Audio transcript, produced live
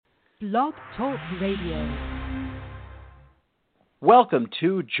Blog Talk Radio. Welcome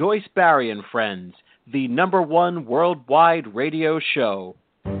to Joyce Barry and Friends, the #1 worldwide radio show.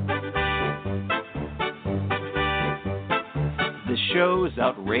 The show's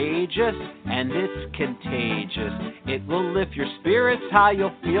outrageous and it's contagious. It will lift your spirits high,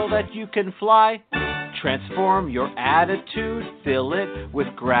 you'll feel that you can fly. Transform your attitude, fill it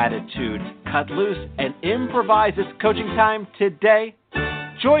with gratitude. Cut loose and improvise. It's coaching time today.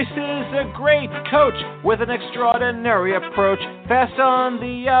 Joyce is a great coach with an extraordinary approach. Fast on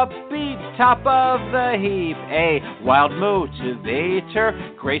the upbeat, top of the heap. A wild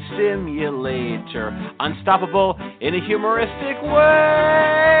motivator, great stimulator. Unstoppable in a humoristic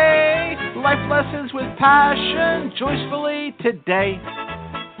way. Life lessons with passion, joyfully today.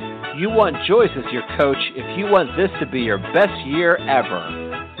 You want Joyce as your coach if you want this to be your best year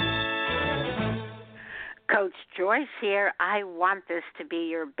ever. Coach Joyce here. I want this to be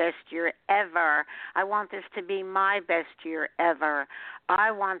your best year ever. I want this to be my best year ever.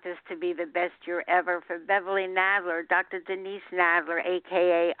 I want this to be the best year ever for Beverly Nadler, Dr. Denise Nadler,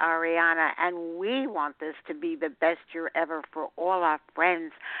 a.k.a. Ariana, and we want this to be the best year ever for all our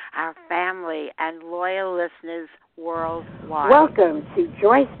friends, our family, and loyal listeners worldwide. Welcome to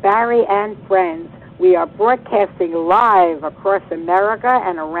Joyce Barry and Friends. We are broadcasting live across America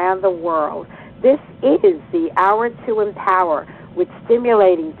and around the world. This is the Hour to Empower, with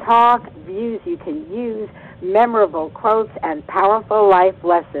stimulating talk, views you can use, memorable quotes, and powerful life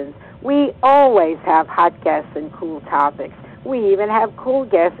lessons. We always have hot guests and cool topics. We even have cool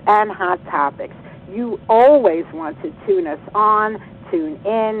guests and hot topics. You always want to tune us on, tune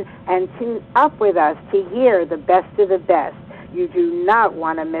in, and tune up with us to hear the best of the best. You do not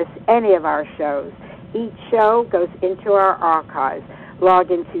want to miss any of our shows. Each show goes into our archives. Log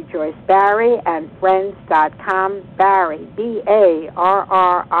into JoyceBarryandFriends.com, Barry,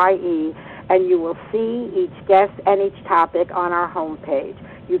 B-A-R-R-I-E, and you will see each guest and each topic on our homepage.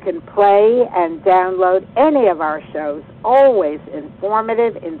 You can play and download any of our shows, always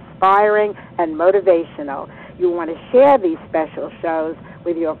informative, inspiring, and motivational. You want to share these special shows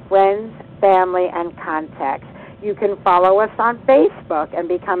with your friends, family, and contacts. You can follow us on Facebook and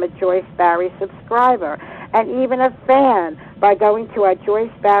become a Joyce Barry subscriber, and even a fan by going to our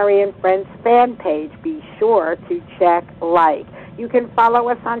Joyce Barry and Friends fan page. Be sure to check like. You can follow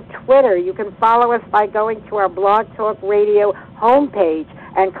us on Twitter. You can follow us by going to our Blog Talk Radio homepage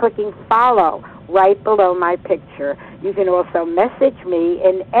and clicking follow right below my picture. You can also message me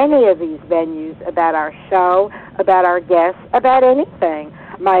in any of these venues about our show, about our guests, about anything.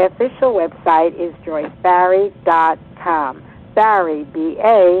 My official website is joycebarry.com. Barry,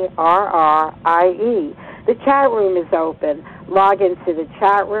 B-A-R-R-I-E. The chat room is open. Log into the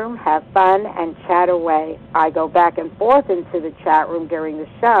chat room, have fun, and chat away. I go back and forth into the chat room during the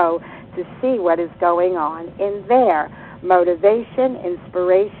show to see what is going on in there. Motivation,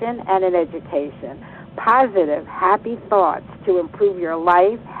 inspiration, and an education. Positive, happy thoughts to improve your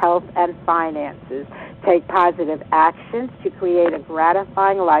life, health, and finances. Take positive actions to create a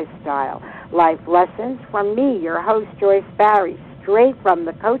gratifying lifestyle. Life lessons from me, your host, Joyce Barry, straight from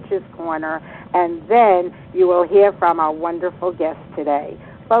the Coach's Corner, and then you will hear from our wonderful guest today.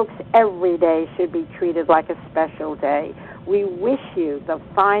 Folks, every day should be treated like a special day. We wish you the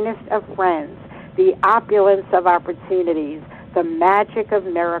finest of friends, the opulence of opportunities, the magic of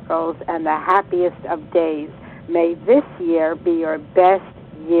miracles, and the happiest of days. May this year be your best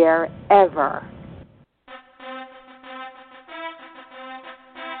year ever.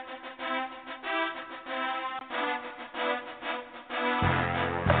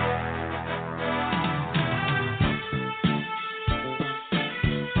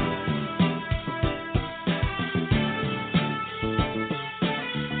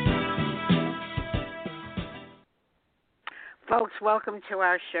 Folks, welcome to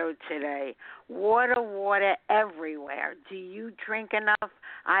our show today. Water, water everywhere. Do you drink enough?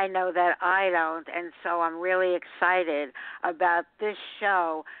 I know that I don't, and so I'm really excited about this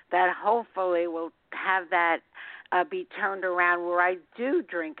show that hopefully will have that be turned around where I do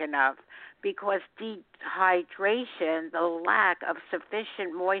drink enough, because dehydration, the lack of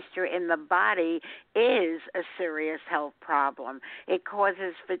sufficient moisture in the body, is a serious health problem. It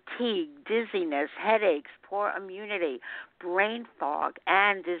causes fatigue, dizziness, headaches, poor immunity, brain fog,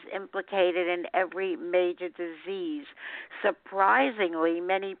 and is implicated in every major disease. Surprisingly,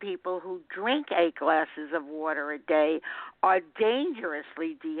 many people who drink 8 glasses of water a day are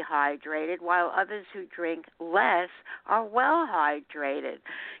dangerously dehydrated, while others who drink less are well hydrated.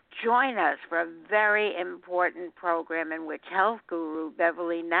 Join us for a very very important program in which health guru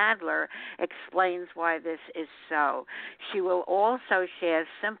Beverly Nadler explains why this is so. She will also share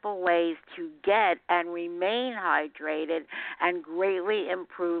simple ways to get and remain hydrated and greatly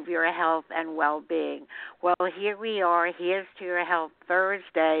improve your health and well-being. Well, here we are. Here's to Your Health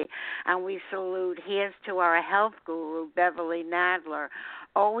Thursday, and we salute here's to our health guru Beverly Nadler.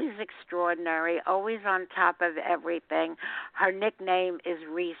 Always extraordinary, always on top of everything. Her nickname is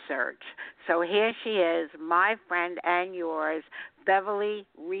Research. So here she is, my friend and yours, Beverly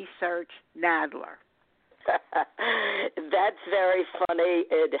Research Nadler. That's very funny.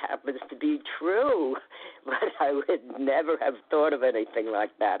 It happens to be true, but I would never have thought of anything like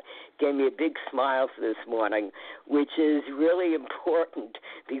that. Gave me a big smile for this morning, which is really important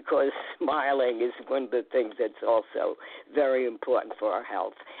because smiling is one of the things that's also very important for our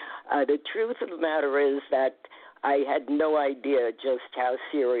health. The truth of the matter is that I had no idea just how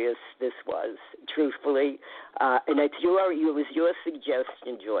serious this was, truthfully. And it was your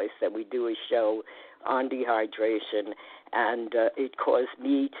suggestion, Joyce, that we do a show on dehydration, and it caused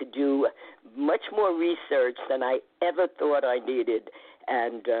me to do much more research than I ever thought I needed,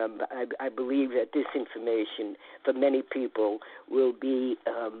 and I believe that this information for many people will be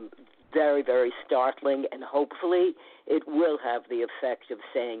very, very startling, and hopefully it will have the effect of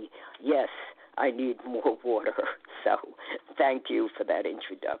saying, yes, I need more water. So thank you for that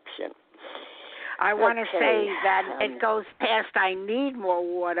introduction. I want to say that it goes past I need more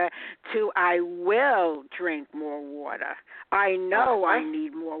water to I will drink more water. I know I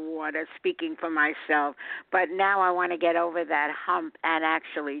need more water, speaking for myself, but now I want to get over that hump and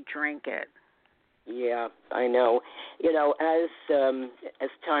actually drink it. Yeah, I know. You know, as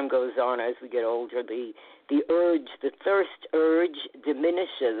time goes on, as we get older, the thirst urge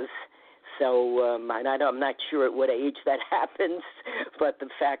diminishes. So I'm not sure at what age that happens, but the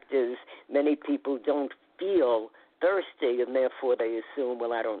fact is many people don't feel thirsty, and therefore they assume,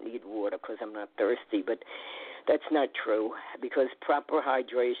 well, I don't need water because I'm not thirsty. But that's not true, because proper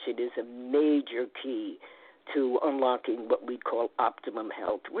hydration is a major key to unlocking what we call optimum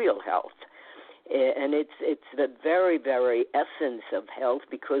health, real health. And it's the very, very essence of health,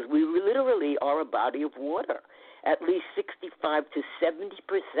 because we literally are a body of water. At least 65 to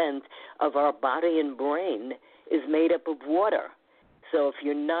 70% of our body and brain is made up of water. So if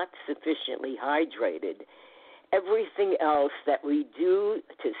you're not sufficiently hydrated, everything else that we do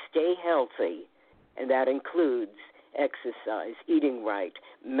to stay healthy, and that includes exercise, eating right,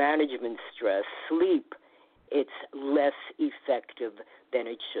 management stress, sleep, it's less effective than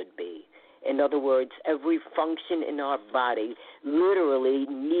it should be. In other words, every function in our body literally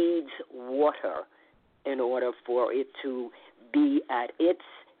needs water in order for it to be at its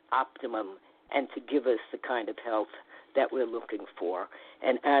optimum and to give us the kind of health that we're looking for.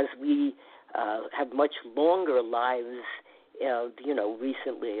 And as we have much longer lives,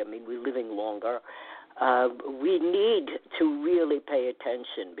 recently, we're living longer, we need to really pay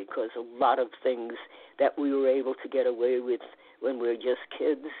attention, because a lot of things that we were able to get away with when we were just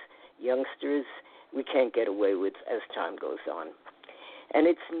kids, youngsters, we can't get away with as time goes on. And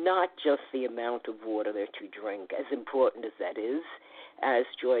it's not just the amount of water that you drink, as important as that is. As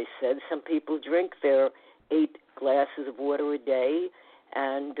Joyce said, some people drink their 8 glasses of water a day,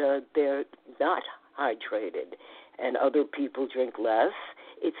 and they're not hydrated. And other people drink less.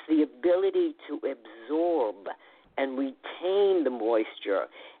 It's the ability to absorb and retain the moisture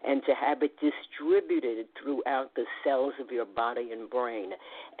and to have it distributed throughout the cells of your body and brain.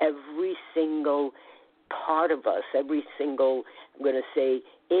 Every single part of us, every single, I'm going to say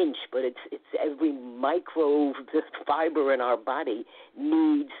inch, but it's every micro fiber in our body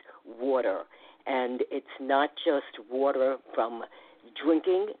needs water. And it's not just water from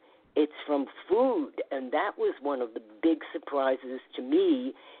drinking, it's from food. And that was one of the big surprises to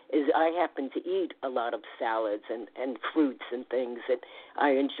me, is I happen to eat a lot of salads and fruits and things, and I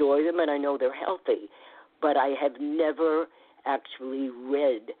enjoy them and I know they're healthy. But I have never actually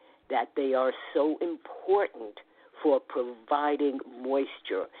read that they are so important for providing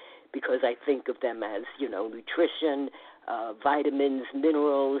moisture, because I think of them as, nutrition, vitamins,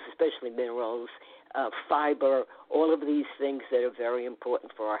 minerals, especially minerals, fiber, all of these things that are very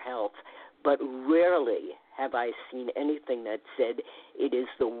important for our health. But rarely have I seen anything that said it is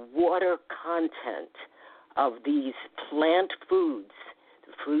the water content of these plant foods,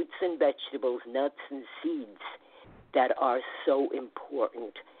 the fruits and vegetables, nuts and seeds, that are so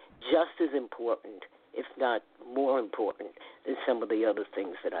important, just as important, if not more important, than some of the other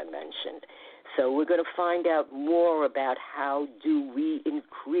things that I mentioned. So we're going to find out more about how do we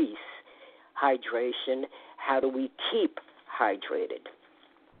increase hydration, how do we keep hydrated.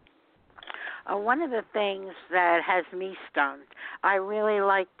 One of the things that has me stumped, I really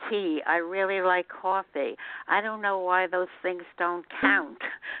like tea. I really like coffee. I don't know why those things don't count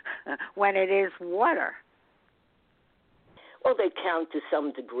when it is water. Well, they count to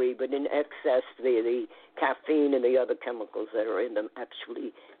some degree, but in excess, the caffeine and the other chemicals that are in them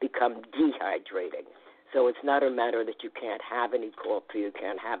actually become dehydrating. So it's not a matter that you can't have any coffee, you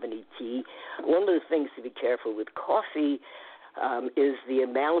can't have any tea. One of the things to be careful with coffee is the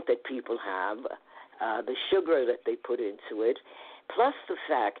amount that people have, the sugar that they put into it, plus the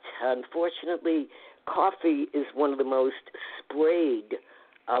fact, unfortunately, coffee is one of the most sprayed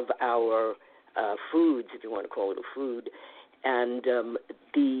of our foods, if you want to call it a food, and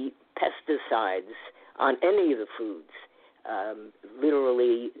the pesticides on any of the foods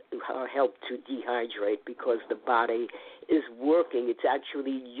literally help to dehydrate because the body is working. It's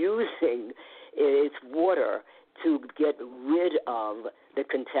actually using its water to get rid of the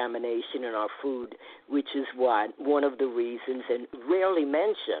contamination in our food, which is one of the reasons, and rarely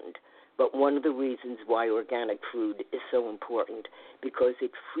mentioned, but one of the reasons why organic food is so important, because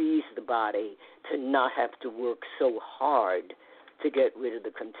it frees the body to not have to work so hard to get rid of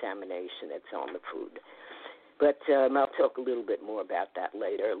the contamination that's on the food. But I'll talk a little bit more about that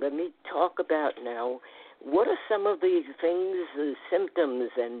later. Let me talk about now what are some of the things, the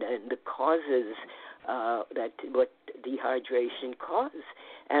symptoms, and the causes that what dehydration causes.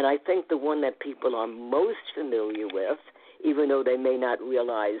 And I think the one that people are most familiar with, even though they may not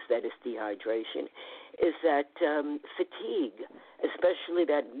realize that it's dehydration, is that fatigue, especially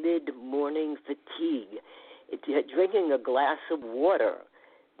that mid-morning fatigue. Drinking a glass of water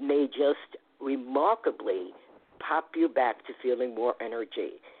may just remarkably pop you back to feeling more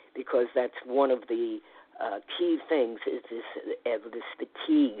energy, because that's one of the key things is this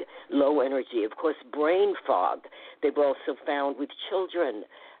fatigue, low energy. Of course, brain fog. They've also found with children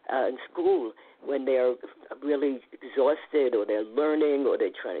in school when they're really exhausted or they're learning or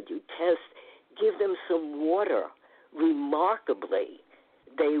they're trying to do tests, give them some water. Remarkably,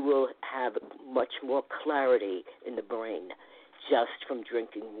 they will have much more clarity in the brain just from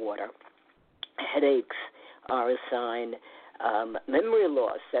drinking water. Headaches are a sign. Memory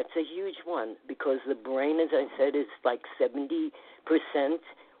loss, that's a huge one, because the brain, as I said, is like 70%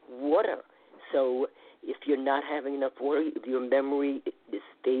 water. So if you're not having enough water, your memory is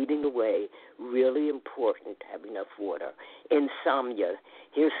fading away. Really important to have enough water. Insomnia.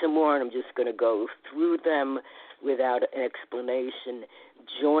 Here's some more, and I'm just going to go through them without an explanation.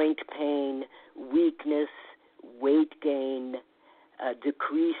 Joint pain, weakness, weight gain,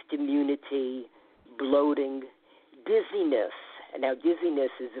 decreased immunity, bloating, dizziness. Now,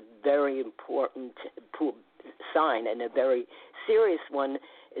 dizziness is a very important sign and a very serious one,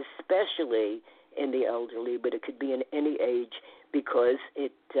 especially in the elderly, but it could be in any age, because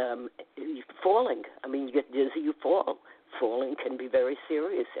you're falling. I mean, you get dizzy, you fall. Falling can be very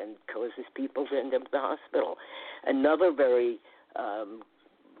serious and causes people to end up in the hospital. Another very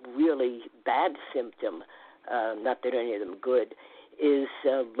really bad symptom, not that any of them good, is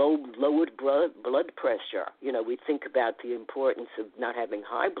lowered blood pressure. You know, we think about the importance of not having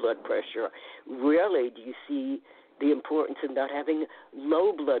high blood pressure. Rarely do you see the importance of not having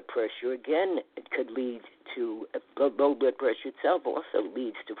low blood pressure. Again, it could lead to low blood pressure itself also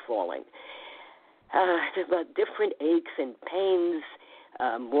leads to falling. Different aches and pains,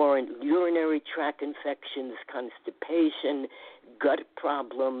 more in urinary tract infections, constipation, gut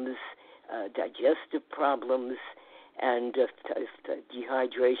problems, digestive problems, and if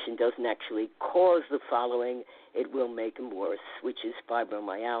dehydration doesn't actually cause the following, it will make them worse, which is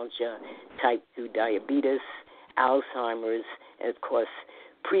fibromyalgia, type 2 diabetes, Alzheimer's, and, of course,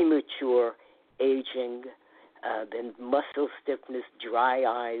 premature aging, then muscle stiffness, dry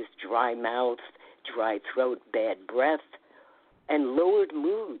eyes, dry mouth, dry throat, bad breath, and lowered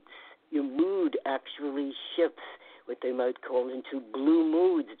moods. Your mood actually shifts, what they might call into blue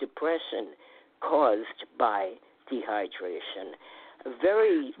moods, depression, caused by dehydration.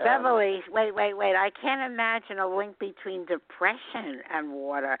 Beverly, wait. I can't imagine a link between depression and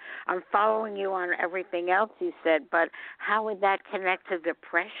water. I'm following you on everything else you said, but how would that connect to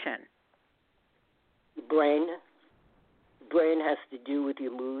depression? Brain has to do with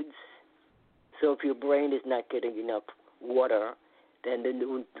your moods. So if your brain is not getting enough water, then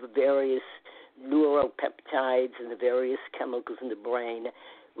the various neuropeptides and the various chemicals in the brain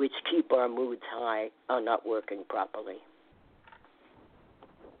which keep our moods high are not working properly.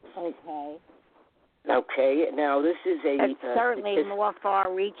 Okay, now this is it's certainly more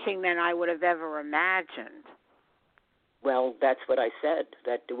far-reaching than I would have ever imagined. Well, that's what I said,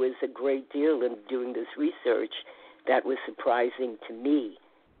 that there was a great deal in doing this research that was surprising to me.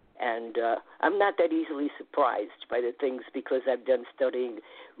 And I'm not that easily surprised by the things because I've done studying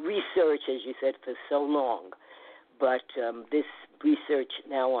research, as you said, for so long. But this research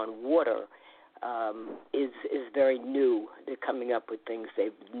now on water is very new. They're coming up with things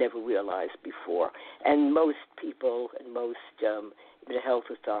they've never realized before. And most people and most the health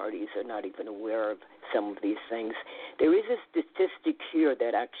authorities are not even aware of some of these things. There is a statistic here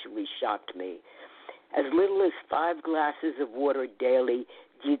that actually shocked me. As little as 5 glasses of water daily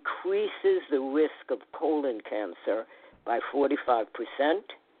decreases the risk of colon cancer by 45%.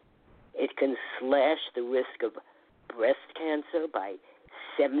 It can slash the risk of breast cancer by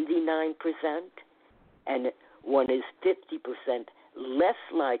 79%, and one is 50% less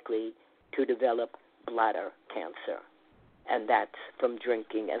likely to develop bladder cancer. And that's from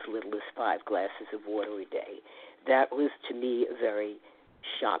drinking as little as 5 glasses of water a day. That was, to me, a very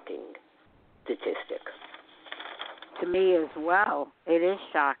shocking statistic. To me as well. It is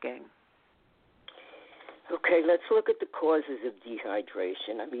shocking. Okay, let's look at the causes of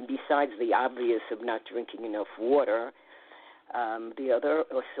dehydration. I mean, besides the obvious of not drinking enough water, the other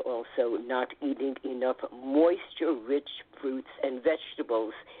is also not eating enough moisture-rich fruits and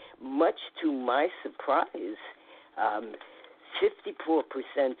vegetables. Much to my surprise,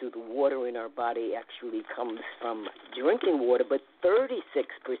 54% of the water in our body actually comes from drinking water, but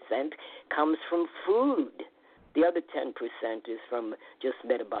 36% comes from food. The other 10% is from just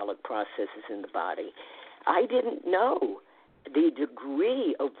metabolic processes in the body. I didn't know the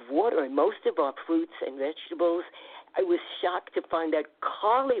degree of water in most of our fruits and vegetables. I was shocked to find that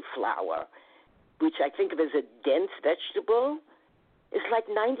cauliflower, which I think of as a dense vegetable, is like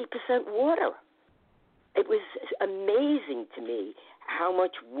 90% water. It was amazing to me how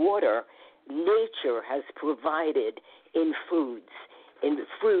much water nature has provided in foods, in the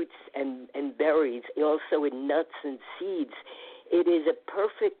fruits and berries, also in nuts and seeds. It is a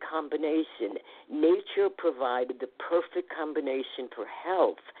perfect combination. Nature provided the perfect combination for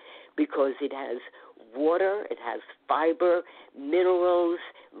health because it has water, it has fiber, minerals,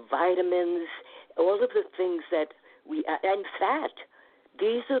 vitamins, all of the things that and fat.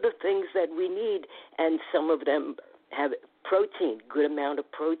 These are the things that we need, and some of them have protein, good amount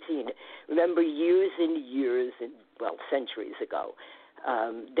of protein. Remember, years and years, centuries ago,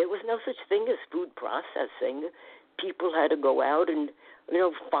 there was no such thing as food processing. People had to go out and,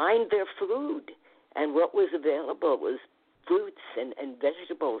 find their food, and what was available was fruits and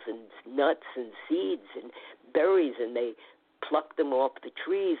vegetables and nuts and seeds and berries, and they plucked them off the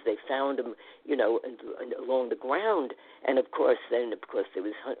trees. They found them, along the ground. And, of course, there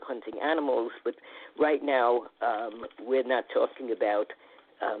was hunting animals. But right now we're not talking about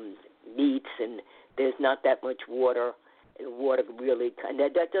meats, and there's not that much water. Water really, and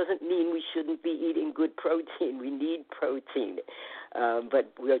that doesn't mean we shouldn't be eating good protein. We need protein.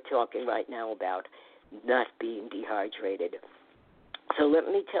 But we're talking right now about not being dehydrated. So let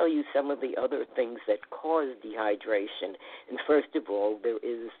me tell you some of the other things that cause dehydration. And first of all, there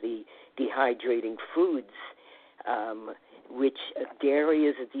is the dehydrating foods, which dairy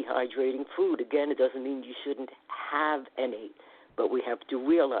is a dehydrating food. Again, it doesn't mean you shouldn't have any, but we have to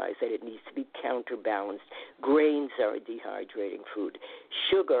realize that it needs to be counterbalanced. Grains are a dehydrating food.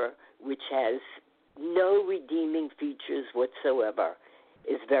 Sugar, which has no redeeming features whatsoever,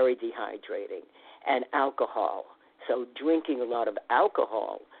 is very dehydrating. And alcohol. So drinking a lot of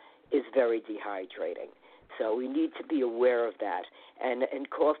alcohol is very dehydrating. So we need to be aware of that. And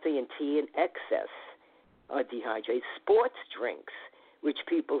coffee and tea in excess are dehydrating. Sports drinks, which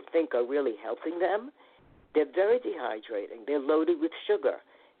people think are really helping them, they're very dehydrating. They're loaded with sugar.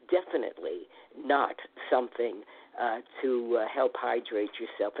 Definitely not something to help hydrate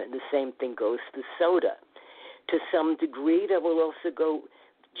yourself. And the same thing goes for soda. To some degree, that will also go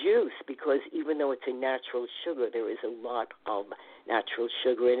juice, because even though it's a natural sugar, there is a lot of natural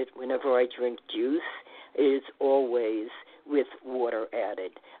sugar in it. Whenever I drink juice, it is always with water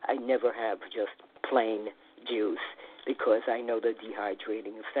added. I never have just plain juice because I know the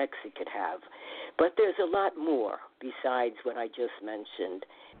dehydrating effects it could have. But there's a lot more besides what I just mentioned,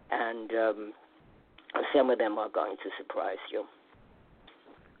 and some of them are going to surprise you.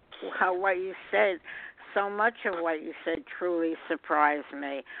 Wow, what you said, so much of what you said truly surprised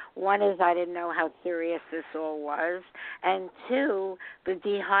me. One is I didn't know how serious this all was, and two, the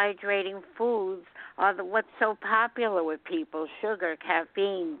dehydrating foods are what's so popular with people: sugar,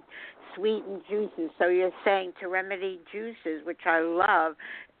 caffeine, sweetened juices. So you're saying to remedy juices, which I love,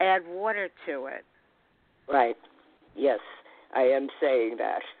 add water to it. Right. Yes, I am saying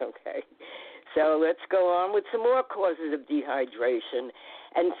that. Okay. So let's go on with some more causes of dehydration.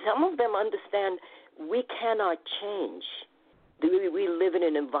 And some of them understand we cannot change. We live in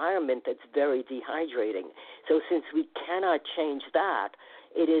an environment that's very dehydrating. So since we cannot change that,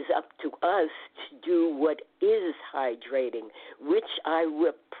 it is up to us to do what is hydrating, which I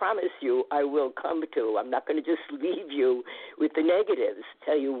will promise you I will come to. I'm not going to just leave you with the negatives,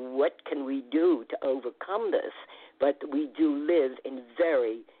 tell you what can we do to overcome this, but we do live in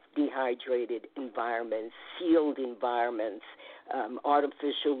very dehydrated environments, sealed environments,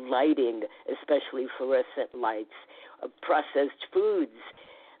 artificial lighting, especially fluorescent lights, processed foods,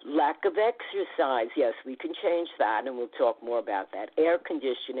 lack of exercise. Yes, we can change that, and we'll talk more about that. Air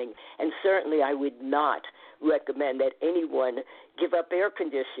conditioning, and certainly I would not recommend that anyone give up air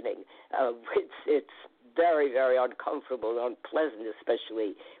conditioning. It's very, very uncomfortable and unpleasant,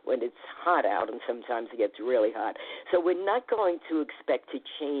 especially when it's hot out, and sometimes it gets really hot. So we're not going to expect to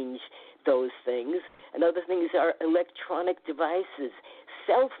change those things. And other things are electronic devices,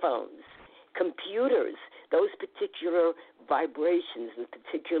 cell phones, computers, those particular vibrations, the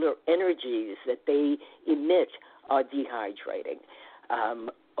particular energies that they emit are dehydrating.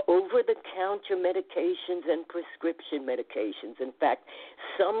 Over-the-counter medications and prescription medications. In fact,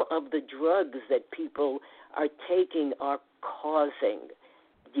 some of the drugs that people are taking are causing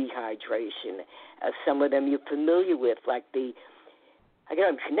dehydration. Some of them you're familiar with, like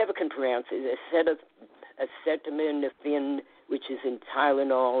I never can pronounce it, acetaminophen, which is in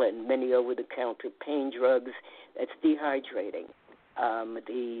Tylenol and many over-the-counter pain drugs. That's dehydrating.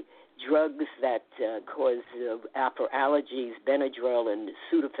 The drugs that cause for allergies, Benadryl and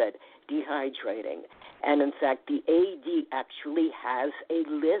Sudafed, dehydrating. And in fact, the AD actually has a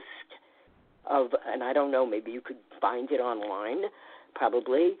list of, and I don't know, maybe you could find it online,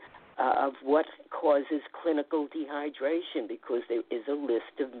 probably, of what causes clinical dehydration, because there is a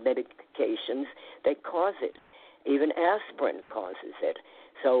list of medications that cause it. Even aspirin causes it.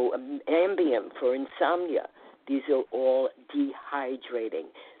 So Ambien for insomnia. These are all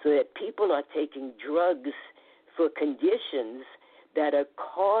dehydrating. So that people are taking drugs for conditions that are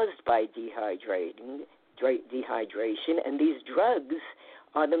caused by dehydration, and these drugs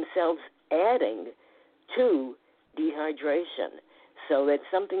are themselves adding to dehydration. So that's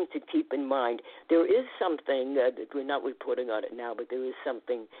something to keep in mind. There is something, we're not reporting on it now, but there is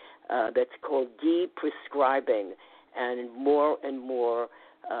something that's called de-prescribing, and more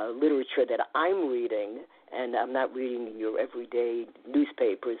literature that I'm reading, and I'm not reading your everyday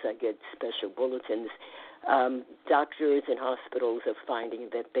newspapers. I get special bulletins. Doctors and hospitals are finding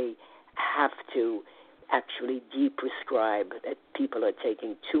that they have to actually de-prescribe, that people are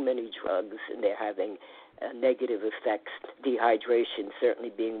taking too many drugs and they're having negative effects, dehydration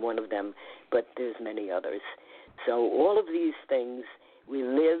certainly being one of them, but there's many others. So all of these things, we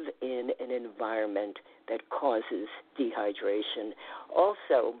live in an environment that causes dehydration.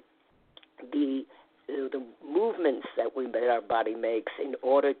 Also, the movements that our body makes in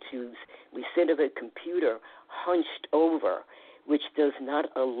order to, we sit at a computer hunched over, which does not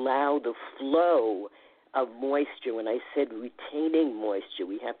allow the flow of moisture. When I said retaining moisture,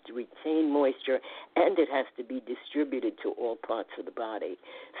 we have to retain moisture, and it has to be distributed to all parts of the body.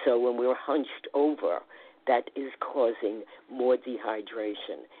 So when we're hunched over, that is causing more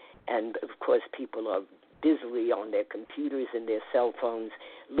dehydration. And, of course, people are busily on their computers and their cell phones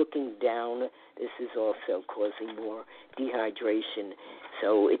looking down. This is also causing more dehydration.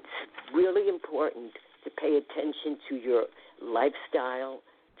 So it's really important to pay attention to your lifestyle,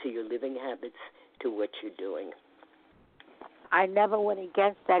 to your living habits, to what you're doing. I never went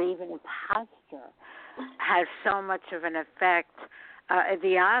against that. Even posture has so much of an effect.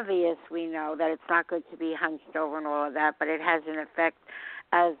 The obvious, we know that it's not good to be hunched over and all of that, but it has an effect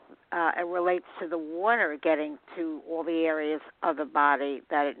as it relates to the water getting to all the areas of the body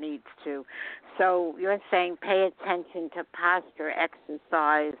that it needs to. So you're saying pay attention to posture,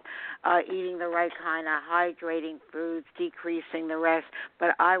 exercise, eating the right kind of hydrating foods, decreasing the rest.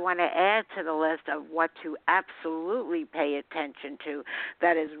 But I want to add to the list of what to absolutely pay attention to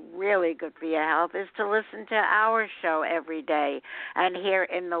that is really good for your health is to listen to our show every day and hear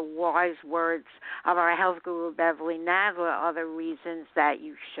in the wise words of our health guru, Beverly Nadler, are the reasons that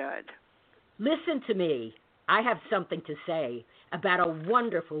you should. Listen to me. I have something to say about a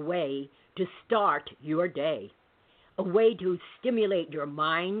wonderful way to start your day, a way to stimulate your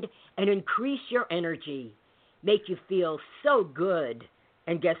mind and increase your energy, make you feel so good.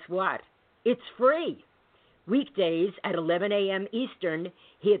 And guess what? It's free. Weekdays at 11 a.m. Eastern,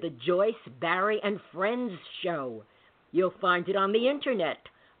 hear the Joyce, Barry, and Friends show. You'll find it on the internet,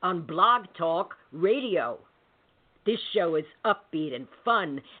 on Blog Talk Radio. This show is upbeat and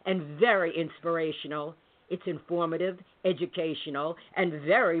fun and very inspirational. It's informative, educational, and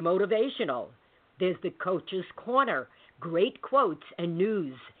very motivational. There's the Coach's Corner, great quotes and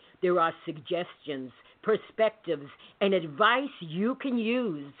news. There are suggestions, perspectives, and advice you can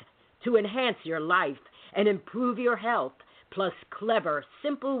use to enhance your life and improve your health, plus clever,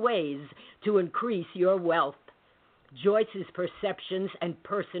 simple ways to increase your wealth. Joyce's perceptions and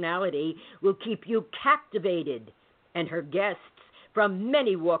personality will keep you captivated, and her guests from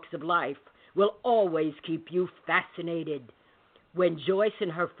many walks of life will always keep you fascinated. When Joyce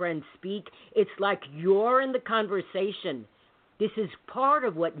and her friends speak, it's like you're in the conversation. This is part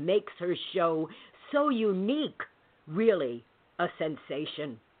of what makes her show so unique, really a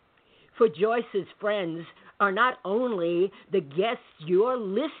sensation. For Joyce's friends are not only the guests you're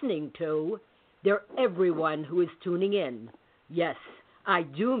listening to, they're everyone who is tuning in. Yes, I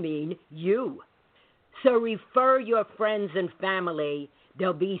do mean you. So refer your friends and family.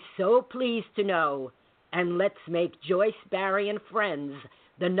 They'll be so pleased to know. And let's make Joyce Barry and Friends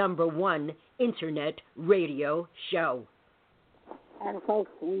the #1 internet radio show. And folks,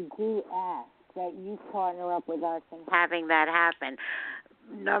 we do ask that you partner up with us in having that happen.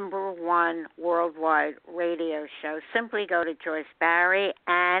 #1 worldwide radio show. Simply go to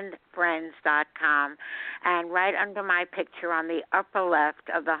JoyceBarryandFriends.com, and right under my picture on the upper left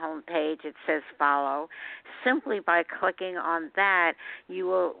of the home page, it says follow. Simply by clicking on that, you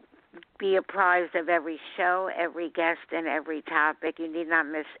will be apprised of every show, every guest, and every topic. You need not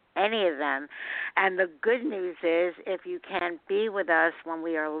miss any of them. And the good news is, if you can't be with us when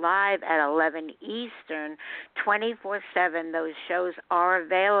we are live at 11 Eastern, 24/7, those shows are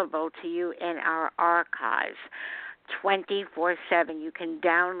available to you in our archives. 24/7. You can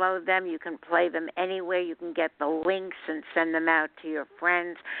download them. You can play them anywhere. You can get the links and send them out to your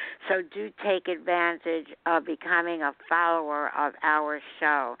friends. So do take advantage of becoming a follower of our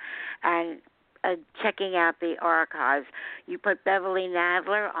show and checking out the archives. You put Beverly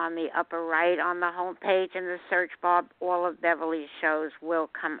Nadler on the upper right on the home page in the search bar. All of Beverly's shows will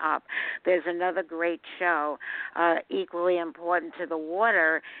come up. There's another great show, equally important to the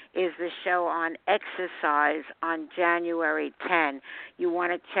water, is the show on exercise on January 10. You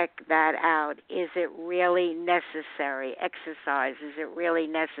want to check that out. Is it really necessary? Exercise, is it really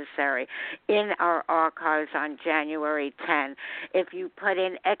necessary? In our archives on January 10. If you put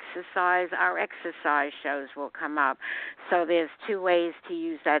in exercise, our exercise shows will come up. So there's two ways to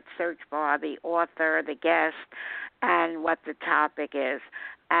use that search bar, the author, the guest, and what the topic is.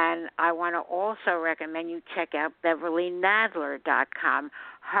 And I want to also recommend you check out BeverlyNadler.com,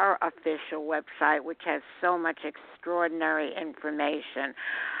 her official website, which has so much extraordinary information.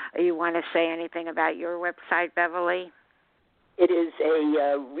 You want to say anything about your website, Beverly? It is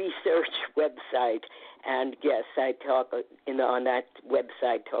a research website, and yes, I talk on that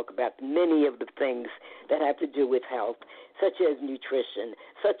website about many of the things that have to do with health, such as nutrition,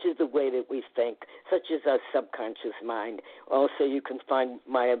 such as the way that we think, such as our subconscious mind. Also, you can find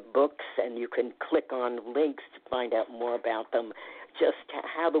my books, and you can click on links to find out more about them, just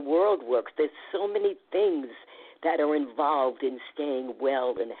how the world works. There's so many things that are involved in staying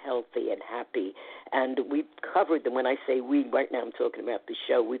well and healthy and happy. And we've covered them. When I say we, right now I'm talking about the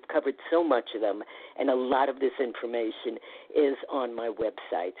show. We've covered so much of them, and a lot of this information is on my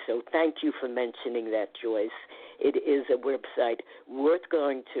website. So thank you for mentioning that, Joyce. It is a website worth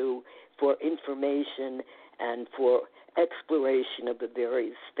going to for information and for exploration of the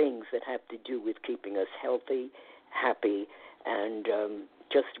various things that have to do with keeping us healthy, happy, and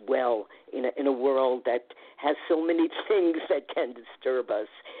just well in a world that has so many things that can disturb us.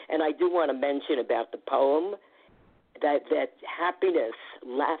 And I do want to mention about the poem that happiness,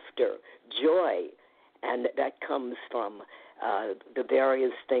 laughter, joy, and that comes from the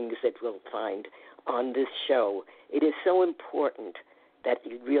various things that we'll find on this show. It is so important that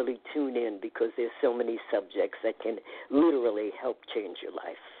you really tune in, because there's so many subjects that can literally help change your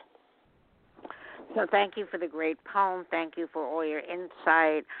life. So thank you for the great poem. Thank you for all your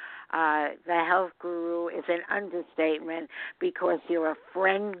insight. The health guru is an understatement, because you're a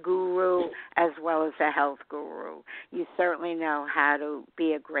friend guru as well as a health guru. You certainly know how to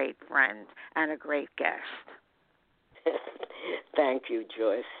be a great friend and a great guest. Thank you,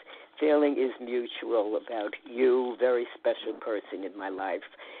 Joyce. Feeling is mutual about you, very special person in my life,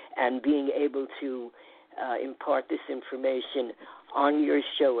 and being able to impart this information on your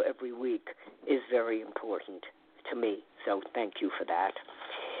show every week is very important to me. So thank you for that.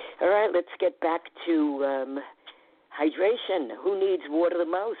 All right, let's get back to hydration. Who needs water the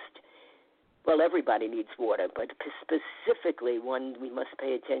most? Well, everybody needs water, but specifically we must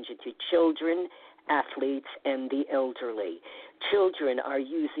pay attention to children, athletes, and the elderly. Children are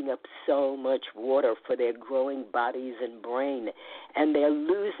using up so much water for their growing bodies and brain, and they're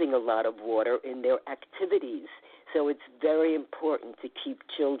losing a lot of water in their activities. So it's very important to keep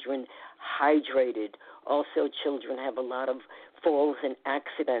children hydrated. Also, children have a lot of falls and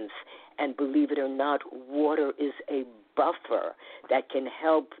accidents, and believe it or not, water is a buffer that can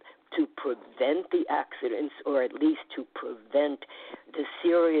help to prevent the accidents, or at least to prevent the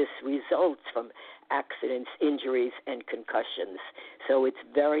serious results from accidents, injuries, and concussions. So it's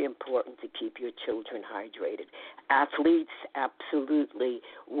very important to keep your children hydrated. Athletes, absolutely,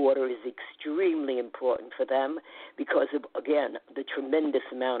 water is extremely important for them because of, again, the tremendous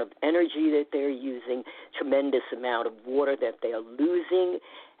amount of energy that they're using, tremendous amount of water that they are losing.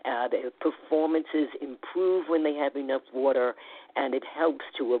 Their performances improve when they have enough water, and it helps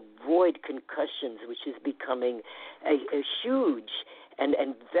to avoid concussions, which is becoming a huge and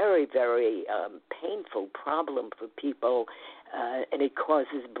very, very painful problem for people, and it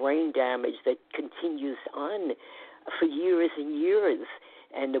causes brain damage that continues on for years and years.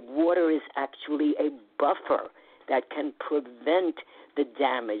 And the water is actually a buffer that can prevent the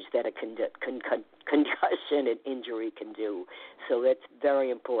damage that a concussion and injury can do. So that's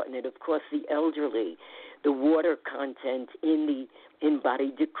very important. And, of course, the elderly, the water content in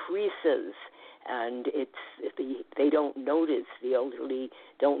body decreases, and they don't notice, the elderly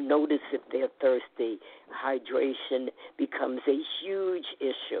don't notice if they're thirsty. Hydration becomes a huge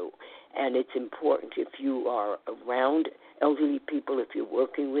issue, and it's important if you are around elderly people, if you're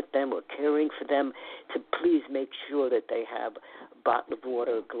working with them or caring for them, to please make sure that they have a bottle of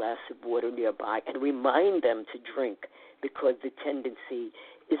water, a glass of water nearby, and remind them to drink, because the tendency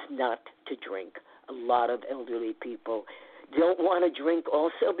is not to drink. A lot of elderly people don't want to drink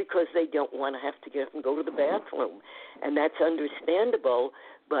also because they don't want to have to get up and go to the bathroom, and that's understandable,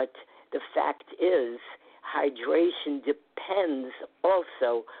 but the fact is hydration depends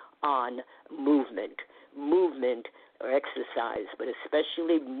also on movement or exercise, but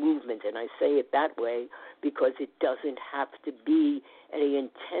especially movement, and I say it that way because it doesn't have to be any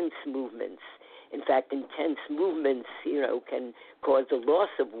intense movements. In fact, intense movements, can cause the loss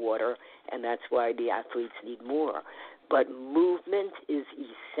of water, and that's why the athletes need more. But movement is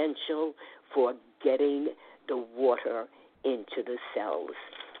essential for getting the water into the cells.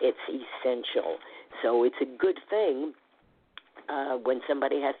 It's essential. So it's a good thing when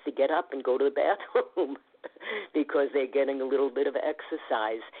somebody has to get up and go to the bathroom because they're getting a little bit of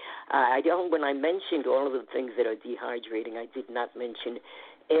exercise. When I mentioned all of the things that are dehydrating, I did not mention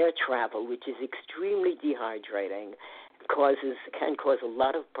air travel, which is extremely dehydrating, can cause a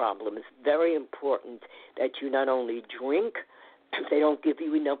lot of problems. It's very important that you not only drink, if they don't give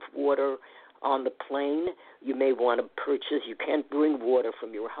you enough water on the plane, you may want to purchase. You can't bring water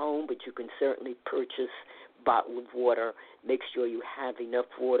from your home, but you can certainly purchase a bottle of water. Make sure you have enough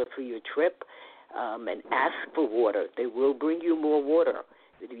water for your trip, and ask for water. They will bring you more water,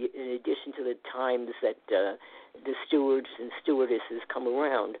 in addition to the times that the stewards and stewardesses come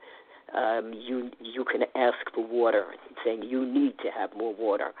around. You can ask for water, saying you need to have more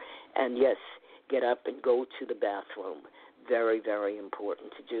water. And, yes, get up and go to the bathroom. Very, very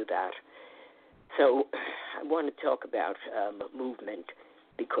important to do that. So I want to talk about movement,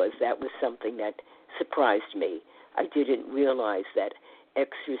 because that was something that surprised me. I didn't realize that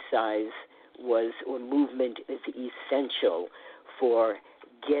exercise or movement is essential for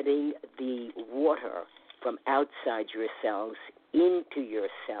getting the water from outside your cells into your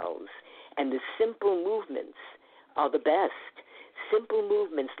cells. And the simple movements are the best. Simple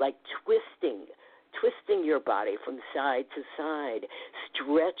movements like twisting your body from side to side,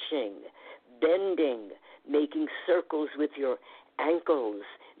 stretching, bending, making circles with your ankles,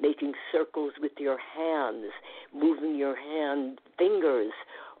 making circles with your hands, moving your hand fingers,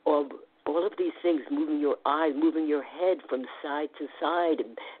 or all of these things, moving your eyes, moving your head from side to side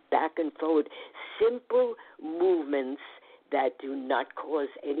and back and forward. Simple movements that do not cause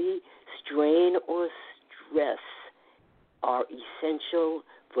any strain or stress are essential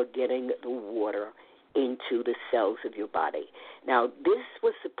for getting the water into the cells of your body. Now, this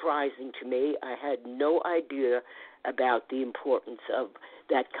was surprising to me. I had no idea about the importance of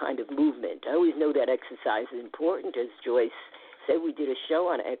that kind of movement. I always know that exercise is important. As Joyce said, we did a show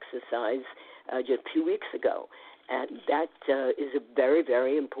on exercise just a few weeks ago, and that is a very,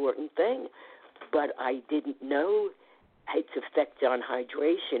 very important thing. But I didn't know its effect on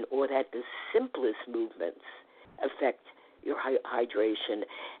hydration, or that the simplest movements affect your hydration.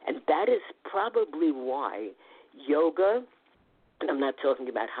 And that is probably why yoga, and I'm not talking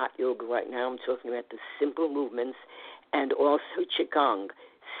about hot yoga right now, I'm talking about the simple movements, and also Qigong,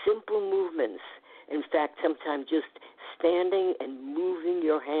 simple movements. In fact, sometimes just standing and moving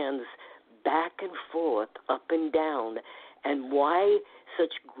your hands back and forth, up and down, and why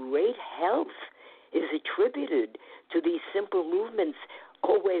such great health is attributed to these simple movements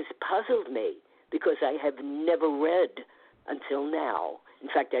always puzzled me because I have never read until now. In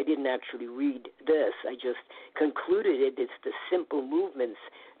fact, I didn't actually read this. I just concluded it's the simple movements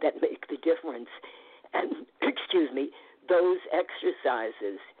that make the difference. And, those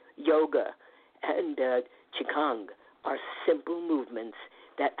exercises, yoga and Qigong, are simple movements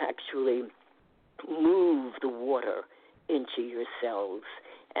that actually move the water into your cells.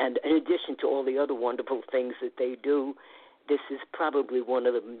 And in addition to all the other wonderful things that they do, this is probably one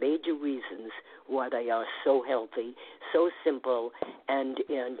of the major reasons why they are so healthy, so simple, and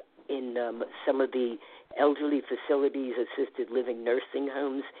in some of the elderly facilities, assisted living nursing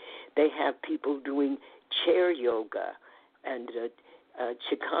homes, they have people doing chair yoga and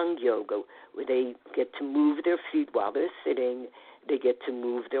Qigong yoga, where they get to move their feet while they're sitting, they get to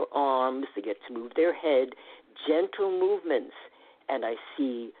move their arms, they get to move their head, gentle movements. And I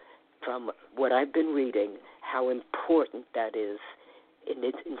see from what I've been reading how important that is. And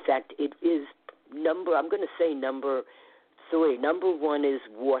in fact, it is I'm going to say number 3. Number 1 is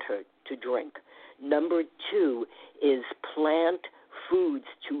water to drink. Number 2 is plant foods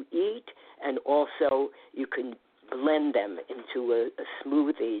to eat, and also you can blend them into a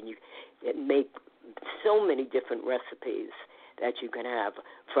smoothie and you make so many different recipes that you can have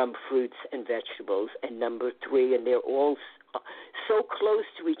from fruits and vegetables. And number 3, and they're all so close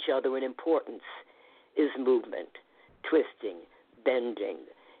to each other in importance, is movement, twisting, bending,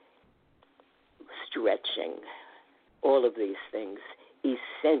 stretching, all of these things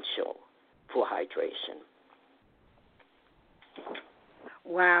essential for hydration.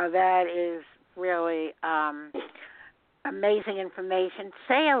 Wow, that is really amazing information.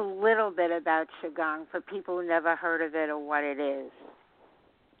 Say a little bit about Qigong for people who never heard of it or what it is.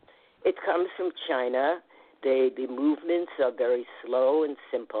 It comes from China. The movements are very slow and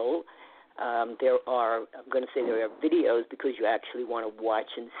simple. I'm going to say there are videos because you actually want to watch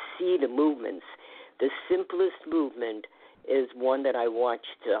and see the movements. The simplest movement is one that I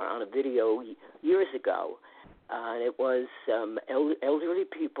watched on a video years ago. It was elderly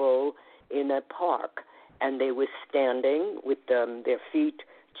people in a park, and they were standing with their feet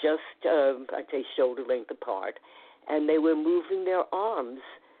just, I'd say, shoulder length apart, and they were moving their arms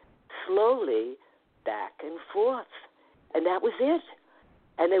slowly back and forth, and that was it.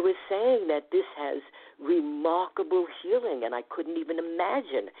 And they were saying that this has remarkable healing, and I couldn't even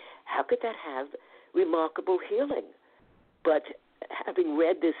imagine how could that have remarkable healing. But having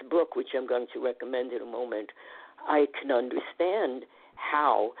read this book, which I'm going to recommend in a moment, I can understand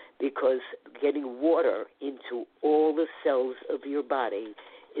how, because getting water into all the cells of your body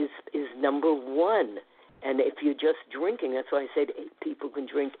is number 1. And if you're just drinking, that's why I said 8 people can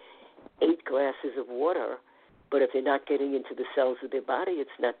drink 8 glasses of water, but if they're not getting into the cells of their body, it's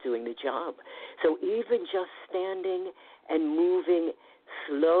not doing the job. So even just standing and moving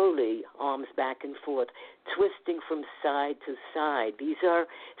slowly, arms back and forth, twisting from side to side, these are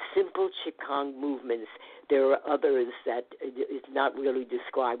simple Qigong movements. There are others that is not really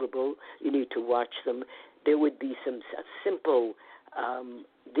describable. You need to watch them. There would be some simple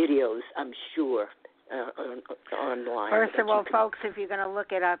videos, I'm sure, online. First of all, folks, if you're going to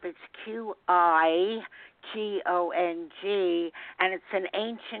look it up, it's Qigong, and it's an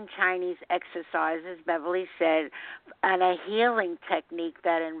ancient Chinese exercise, as Beverly said, and a healing technique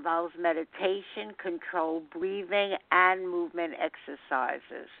that involves meditation, controlled breathing, and movement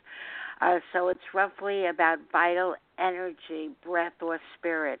exercises. So it's roughly about vital energy, breath, or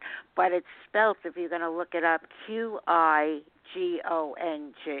spirit. But it's spelt, if you're going to look it up, Qigong.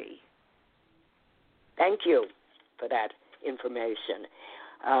 Thank you for that information.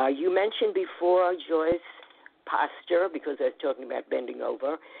 You mentioned before, Joyce, posture, because I was talking about bending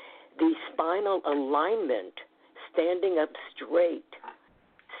over. The spinal alignment, standing up straight,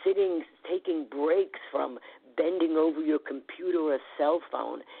 sitting, taking breaks from bending over your computer or cell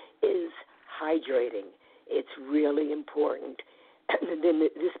phone is hydrating. It's really important. And then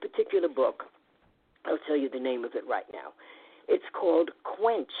this particular book, I'll tell you the name of it right now. It's called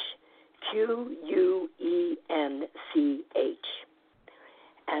Quench, Quench.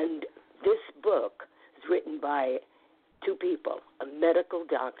 And this book is written by 2 people, a medical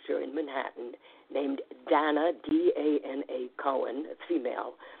doctor in Manhattan named Dana, D-A-N-A Cohen, a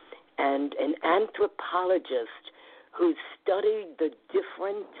female, and an anthropologist who studied the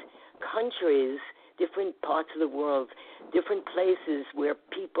different countries, different parts of the world, different places where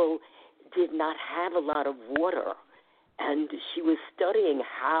people did not have a lot of water. And she was studying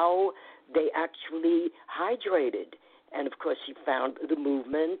how they actually hydrated and of course she found the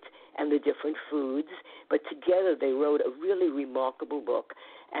movement and the different foods, but together they wrote a really remarkable book,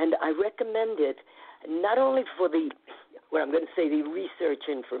 and I recommend it not only for the research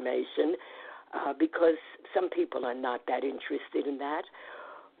information, because some people are not that interested in that,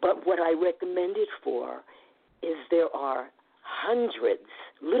 but what I recommend it for is there are hundreds,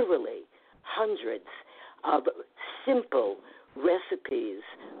 literally hundreds, of simple recipes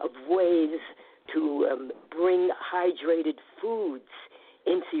of ways to bring hydrated foods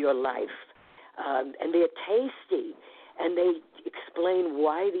into your life. And they're tasty, and they explain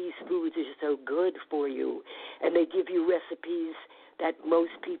why these foods are so good for you, and they give you recipes that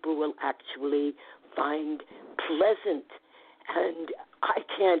most people will actually find pleasant. And I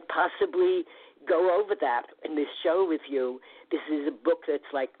can't possibly go over that in this show with you. This is a book that's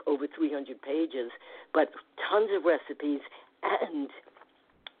like over 300 pages, but tons of recipes and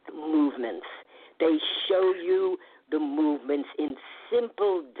movements. They show you the movements in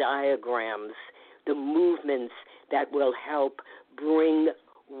simple diagrams, the movements that will help bring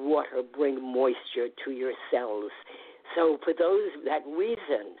water, bring moisture to your cells. So for that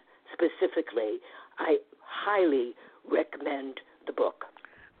reason specifically, I highly recommend the book.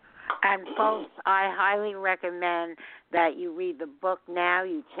 And folks, I highly recommend that you read the book now,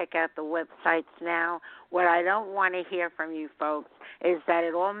 you check out the websites now. What I don't want to hear from you folks is that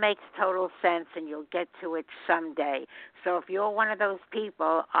it all makes total sense and you'll get to it someday. So if you're one of those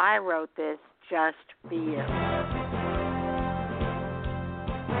people, I wrote this just for you.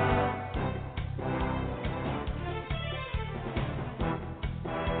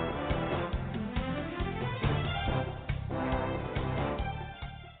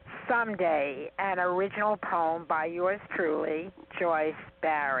 Someday, an original poem by yours truly, Joyce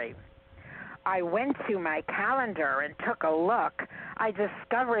Barry. I went to my calendar and took a look. I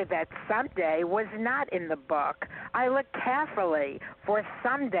discovered that someday was not in the book. I looked carefully, for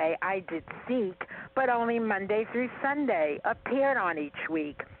someday I did seek, but only Monday through Sunday appeared on each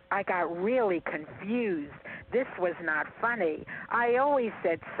week. I got really confused. This was not funny. I always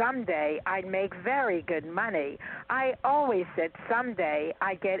said someday I'd make very good money. I always said someday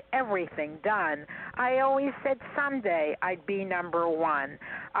I'd get everything done. I always said someday I'd be number one.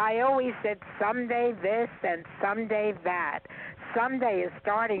 I always said someday this and someday that. Someday is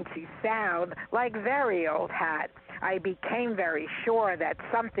starting to sound like very old hat. I became very sure that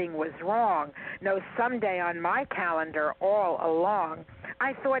something was wrong. No someday on my calendar all along.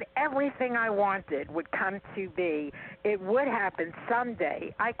 I thought everything I wanted would come to be. It would happen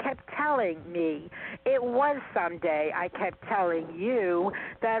someday. I kept telling me. It was someday. I kept telling you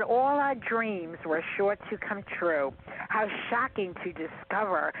that all our dreams were sure to come true. How shocking to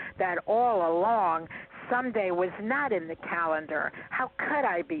discover that all along someday was not in the calendar. How could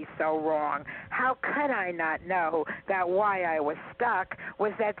I be so wrong? How could I not know that why I was stuck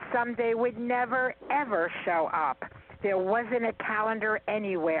was that someday would never, ever show up? There wasn't a calendar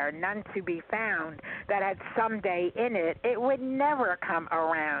anywhere, none to be found, that had someday in it. It would never come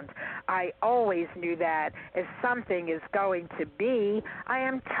around. I always knew that if something is going to be, I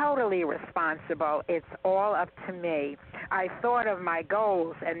am totally responsible. It's all up to me. I thought of my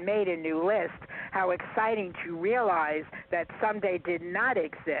goals and made a new list. How exciting to realize that someday did not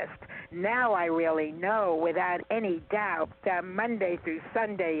exist. Now I really know without any doubt that Monday through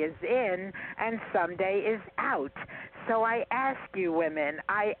Sunday is in and someday is out. So I ask you women,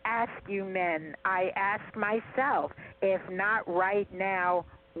 I ask you men, I ask myself, if not right now,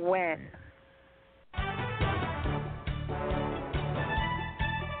 when?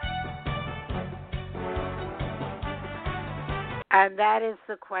 And that is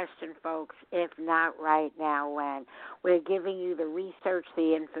the question, folks, if not right now, when? We're giving you the research,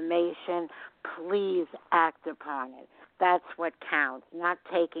 the information. Please act upon it. That's what counts, not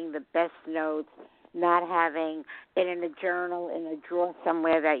taking the best notes, not having it in a journal, in a drawer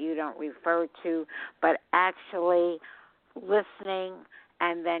somewhere that you don't refer to, but actually listening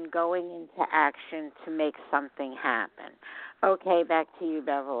and then going into action to make something happen. Okay, back to you,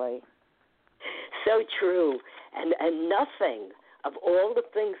 Beverly. So true. And nothing of all the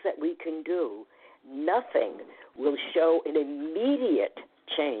things that we can do, nothing will show an immediate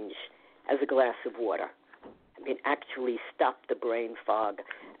change as a glass of water. I mean, actually stop the brain fog,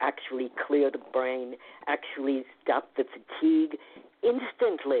 actually clear the brain, actually stop the fatigue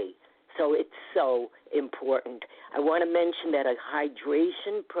instantly. So it's so important. I want to mention that a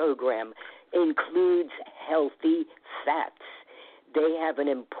hydration program includes healthy fats. They have an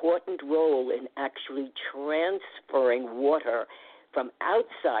important role in actually transferring water from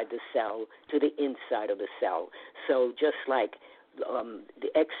outside the cell to the inside of the cell. So just like the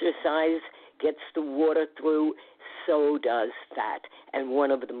exercise gets the water through, so does fat. And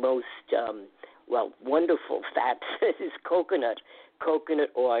one of the most, wonderful fats is coconut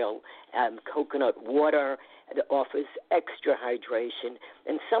oil, coconut water. It offers extra hydration.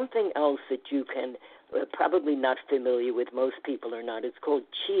 And something else that you can probably not familiar with, most people are not, it's called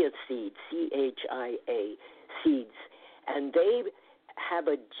chia seeds, CHIA seeds. And they have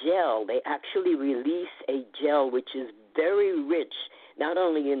a gel. They actually release a gel which is very rich, not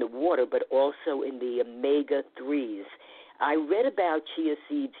only in the water, but also in the omega-3s. I read about chia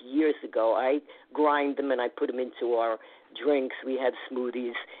seeds years ago. I grind them and I put them into our drinks. We have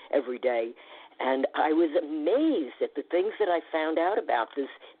smoothies every day. And I was amazed at the things that I found out about this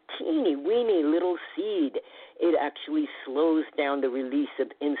teeny weeny little seed. It actually slows down the release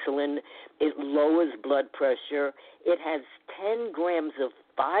of insulin. It lowers blood pressure. It has 10 grams of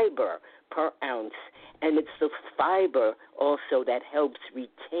fiber per ounce, and it's the fiber also that helps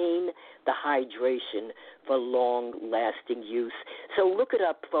retain the hydration for long-lasting use. So look it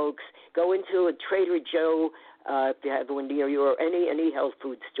up, folks. Go into a Trader Joe, if you have one near you, or any health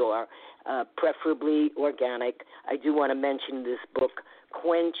food store, preferably organic. I do want to mention this book,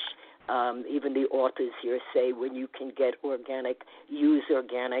 Quench. Even the authors here say when you can get organic, use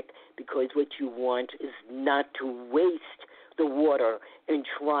organic, because what you want is not to waste the water in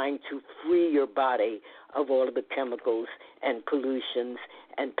trying to free your body of all of the chemicals and pollutions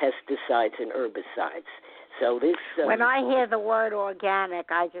and pesticides and herbicides. So this. When I hear the word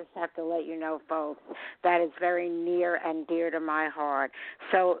organic, I just have to let you know, folks, that is very near and dear to my heart.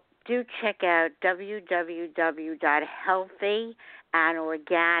 So do check out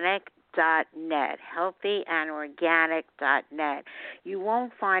www.healthyandorganic.net, healthyandorganic.net. You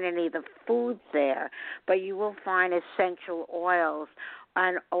won't find any of the foods there, but you will find essential oils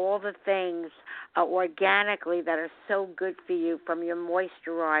and all the things organically that are so good for you, from your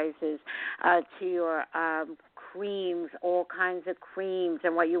moisturizers to your creams, all kinds of creams,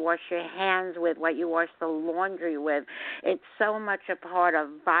 and what you wash your hands with, what you wash the laundry with. It's so much a part of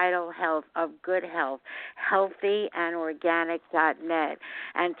vital health, of good health, healthyandorganic.net.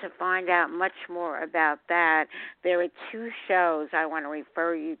 And to find out much more about that, there are 2 shows I want to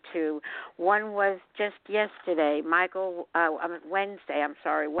refer you to. One was just yesterday,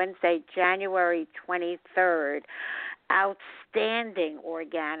 Wednesday, January 23rd, Outstanding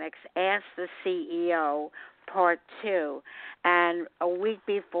Organics, Ask the CEO, Part 2. And a week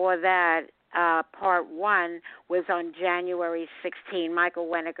before that, Part 1 was on January 16, Michael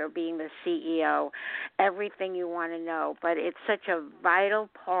Weniger being the CEO. Everything you want to know, but it's such a vital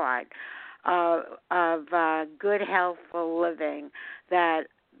part of good, healthful living that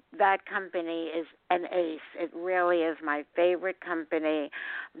company is an ace. It really is my favorite company,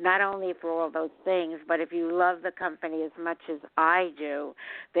 not only for all those things, but if you love the company as much as I do,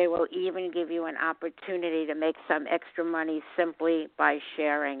 they will even give you an opportunity to make some extra money simply by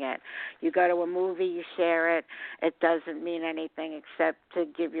sharing it. You go to a movie, you share it. It doesn't mean anything except to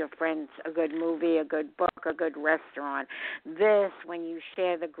give your friends a good movie, a good book, a good restaurant. This, when you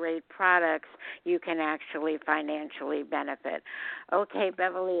share the great products, you can actually financially benefit. Okay,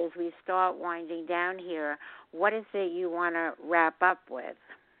 Beverly, as we start winding down here, what is it you want to wrap up with?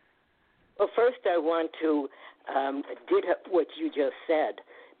 Well, first I want to did what you just said.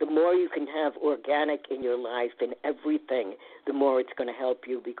 The more you can have organic in your life in everything, the more it's going to help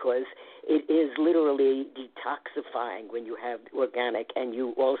you, because it is literally detoxifying when you have organic, and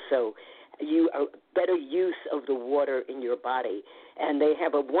you are better use of the water in your body. And they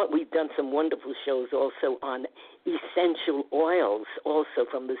have we've done some wonderful shows also on essential oils, also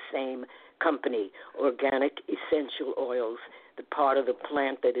from the same company, organic essential oils, the part of the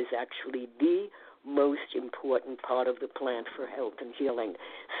plant that is actually the most important part of the plant for health and healing.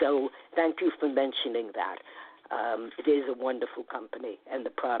 So thank you for mentioning that. It is a wonderful company, and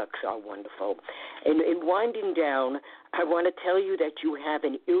the products are wonderful. In winding down, I want to tell you that you have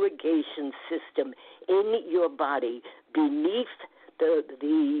an irrigation system in your body beneath the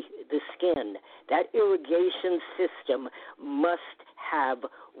skin. That irrigation system must have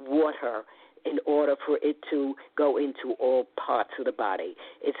water in order for it to go into all parts of the body.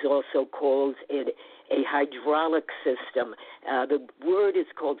 It's also called a hydraulic system. The word is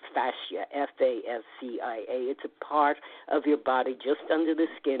called fascia, F-A-S-C-I-A. It's a part of your body just under the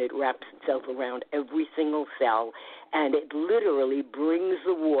skin. It wraps itself around every single cell, and it literally brings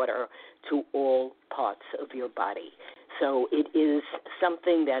the water to all parts of your body. So it is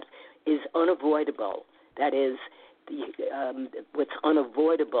something that is unavoidable. That is, what's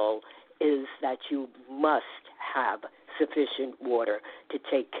unavoidable is that you must have sufficient water to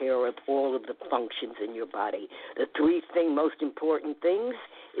take care of all of the functions in your body. The three most important things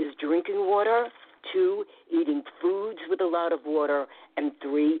is drinking water, 2, eating foods with a lot of water, and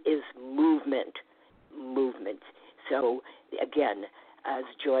 3 is movement. So, again, as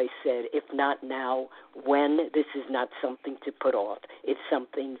Joy said, if not now, when? This is not something to put off. It's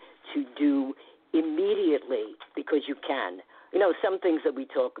something to do immediately because you can. You know, some things that we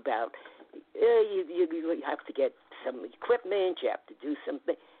talk about, you have to get some equipment, you have to do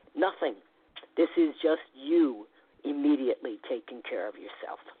something. Nothing. This is just you immediately taking care of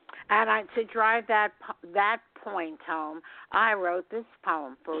yourself. And to drive that point home, I wrote this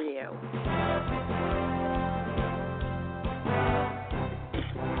poem for you.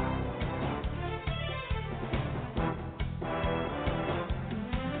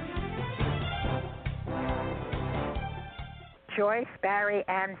 Joyce, Barry,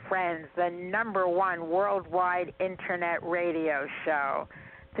 and Friends, the #1 worldwide internet radio show.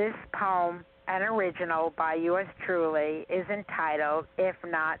 This poem, an original by yours truly, is entitled, If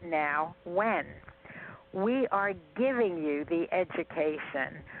Not Now, When? We are giving you the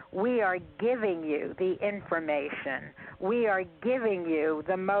education. We are giving you the information. We are giving you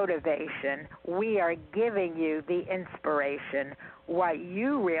the motivation. We are giving you the inspiration. What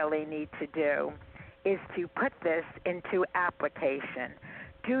you really need to do is to put this into application.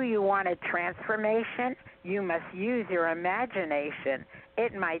 Do you want a transformation? You must use your imagination.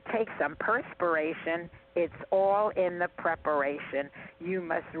 It might take some perspiration. It's all in the preparation. You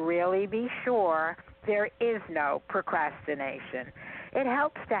must really be sure there is no procrastination. It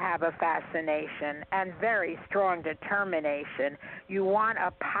helps to have a fascination and very strong determination. You want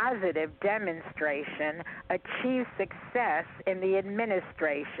a positive demonstration, achieve success in the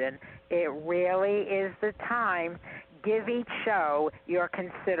administration. It really is the time. Give each show your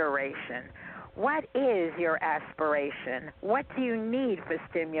consideration. What is your aspiration? What do you need for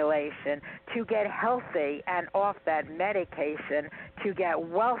stimulation to get healthy and off that medication? To get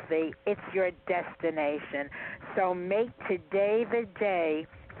wealthy, it's your destination. So make today the day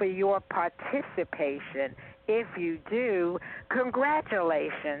for your participation. If you do,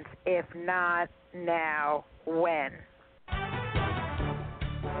 congratulations. If not, now, when?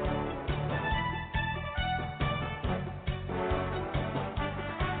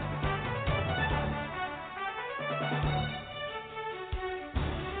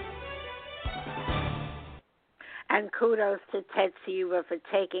 And kudos to Ted Seaver for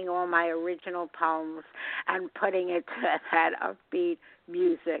taking all my original poems and putting it to that upbeat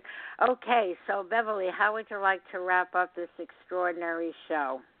music. Okay, so Beverly, how would you like to wrap up this extraordinary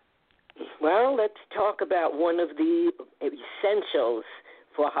show? Well, let's talk about one of the essentials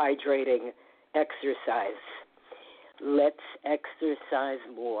for hydrating, exercise. Let's exercise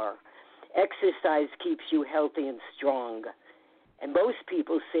more. Exercise keeps you healthy and strong. And most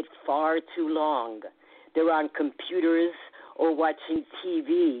people sit far too long. They're on computers or watching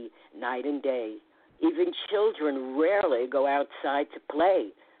TV night and day. Even children rarely go outside to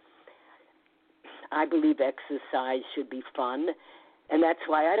play. I believe exercise should be fun, and that's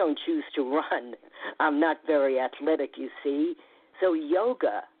why I don't choose to run. I'm not very athletic, you see, so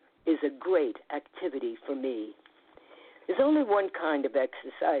yoga is a great activity for me. There's only one kind of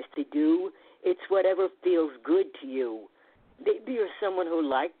exercise to do. It's whatever feels good to you. Maybe you're someone who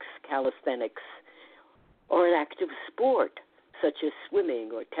likes calisthenics, or an active sport, such as swimming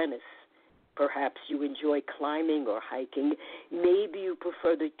or tennis. Perhaps you enjoy climbing or hiking. Maybe you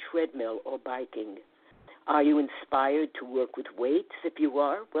prefer the treadmill or biking. Are you inspired to work with weights? If you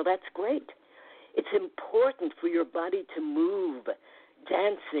are, well, that's great. It's important for your body to move.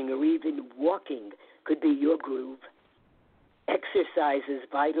 Dancing or even walking could be your groove. Exercise is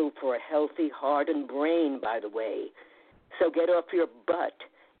vital for a healthy heart and brain, by the way. So get off your butt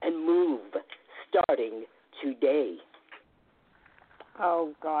and move, starting today.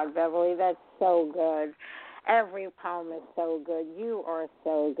 Oh, God, Beverly, that's so good. Every poem is so good. You are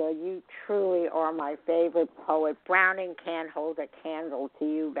so good. You truly are my favorite poet. Browning can't hold a candle to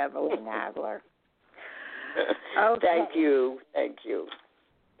you, Beverly Nadler. Okay. Thank you.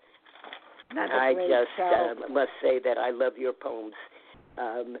 I just must say that I love your poems.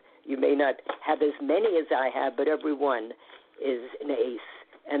 You may not have as many as I have, but every one is an ace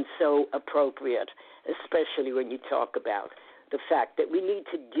and so appropriate, especially when you talk about the fact that we need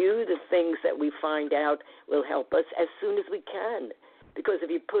to do the things that we find out will help us as soon as we can. Because if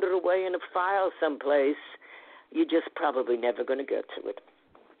you put it away in a file someplace, you're just probably never going to get to it.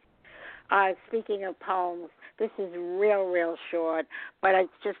 speaking of poems, this is real short, but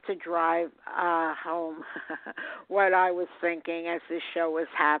it's just to drive home what I was thinking as this show was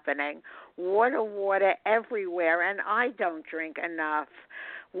happening. Water everywhere, and I don't drink enough.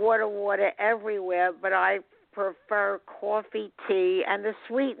 Water everywhere, but I prefer coffee, tea, and the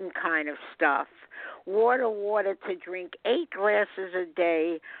sweetened kind of stuff. Water to drink 8 glasses a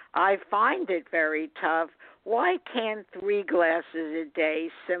day. I find it very tough. Why can't 3 glasses a day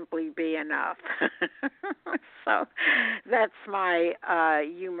simply be enough? So that's my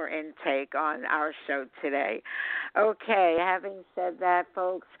humor intake on our show today. Okay, having said that,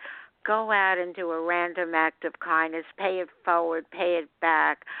 folks, go out and do a random act of kindness. Pay it forward. Pay it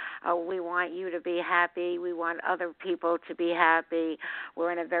back. We want you to be happy. We want other people to be happy.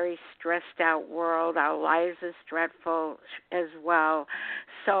 We're in a very stressed out world. Our lives are stressful as well.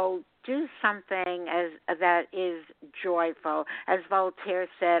 So do something that is joyful. As Voltaire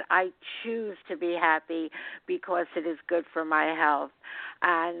said, I choose to be happy because it is good for my health.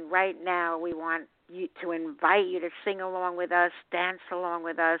 And right now we want to invite you to sing along with us, dance along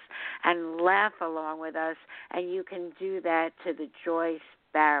with us, and laugh along with us. And you can do that to the Joyce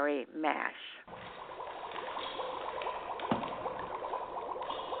Barry Mash.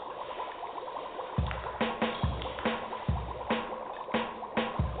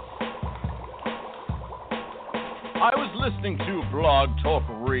 I was listening to Blog Talk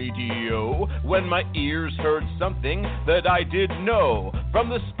Radio when my ears heard something that I didn't know. From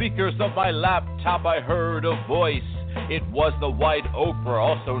the speakers of my laptop I heard a voice. It was the White Oprah,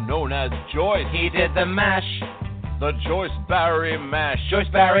 also known as Joyce. He did the mash. The Joyce Barry Mash. Joyce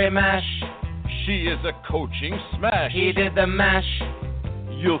Barry Mash. She is a coaching smash. He did the mash.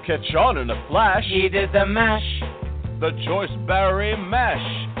 You'll catch on in a flash. He did the mash. The Joyce Barry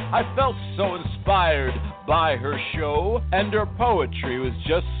Mash. I felt so inspired by her show, and her poetry was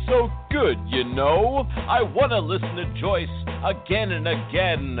just so good, you know. I want to listen to Joyce again and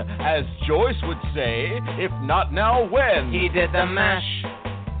again, as Joyce would say, if not now, when? He did the mash.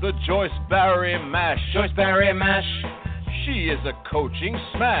 The Joyce Barry Mash. Joyce Barry Mash. She is a coaching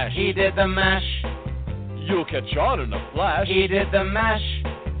smash. He did the mash. You'll catch on in a flash. He did the mash.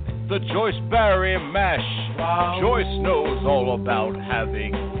 The Joyce Barry Mash. Wow. Joyce knows all about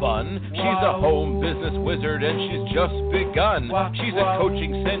having fun. Wow. She's a home business wizard and she's just begun. Wow. She's a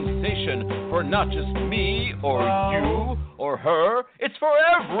coaching sensation for not just me or you or her. It's for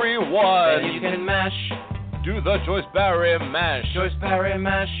everyone. Then you can mash. Do the Joyce Barry Mash. Joyce Barry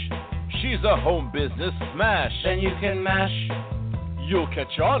Mash. She's a home business smash. Then you can mash. You'll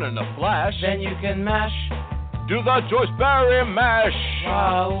catch on in a flash. Then you can mash. Do the Joyce Barry Mash.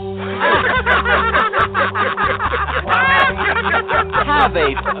 Wow. Have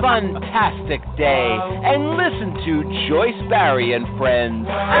a fantastic day and listen to Joyce Barry and Friends.